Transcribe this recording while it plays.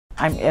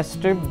I'm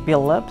Esther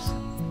Billups,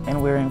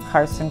 and we're in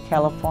Carson,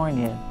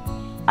 California.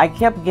 I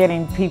kept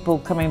getting people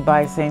coming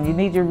by saying, you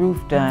need your roof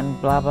done,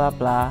 blah, blah,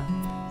 blah.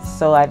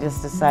 So I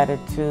just decided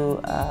to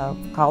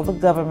call the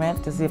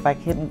government to see if I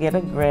couldn't get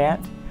a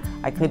grant.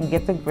 I couldn't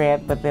get the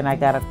grant, but then I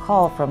got a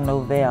call from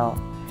Novell,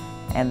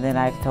 and then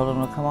I told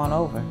him to come on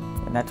over,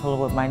 and I told him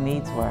what my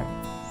needs were.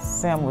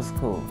 Sam was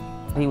cool.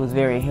 He was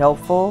very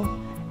helpful,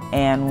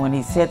 and when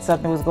he said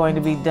something was going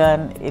to be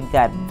done, it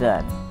got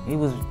done. He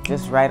was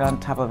just right on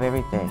top of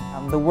everything.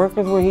 The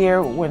workers were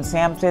here when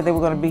Sam said they were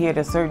going to be here at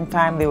a certain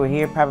time. They were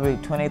here probably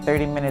 20,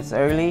 30 minutes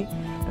early,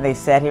 and they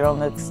sat here on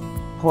the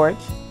porch,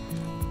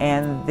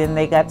 and then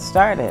they got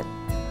started.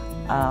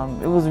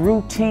 It was a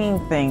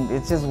routine thing.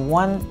 It's just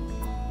one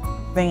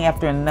thing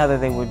after another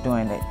they were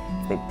doing it.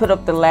 They put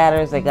up the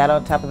ladders, they got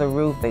on top of the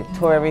roof, they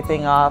tore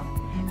everything off,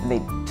 and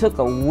they took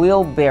a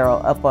wheelbarrow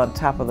up on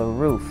top of the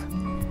roof.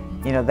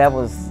 You know, that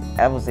was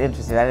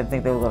interesting. I didn't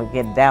think they were going to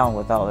get down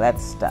with all of that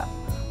stuff.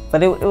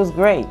 But it was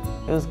great.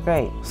 It was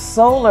great.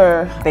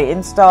 Solar, they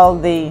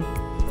installed the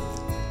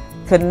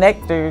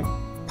connector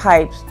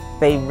pipes.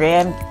 They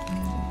ran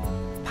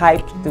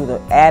pipes through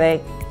the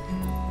attic.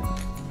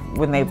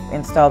 When they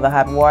installed the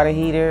hot water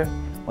heater,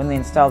 when they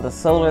installed the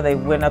solar, they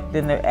went up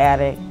in their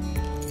attic.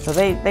 So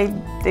they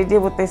did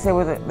what they said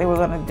they were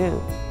going to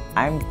do.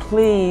 I'm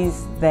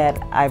pleased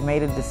that I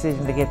made a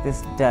decision to get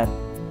this done.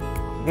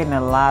 I'm getting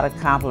a lot of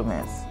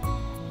compliments.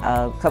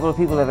 A couple of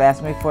people have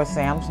asked me for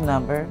Sam's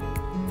number,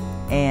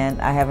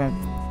 and I haven't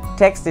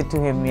texted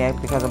to him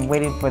yet because I'm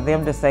waiting for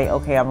them to say,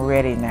 okay, I'm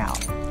ready now.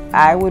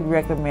 I would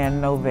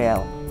recommend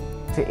Novell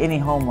to any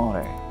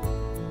homeowner.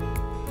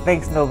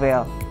 Thanks,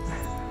 Novell.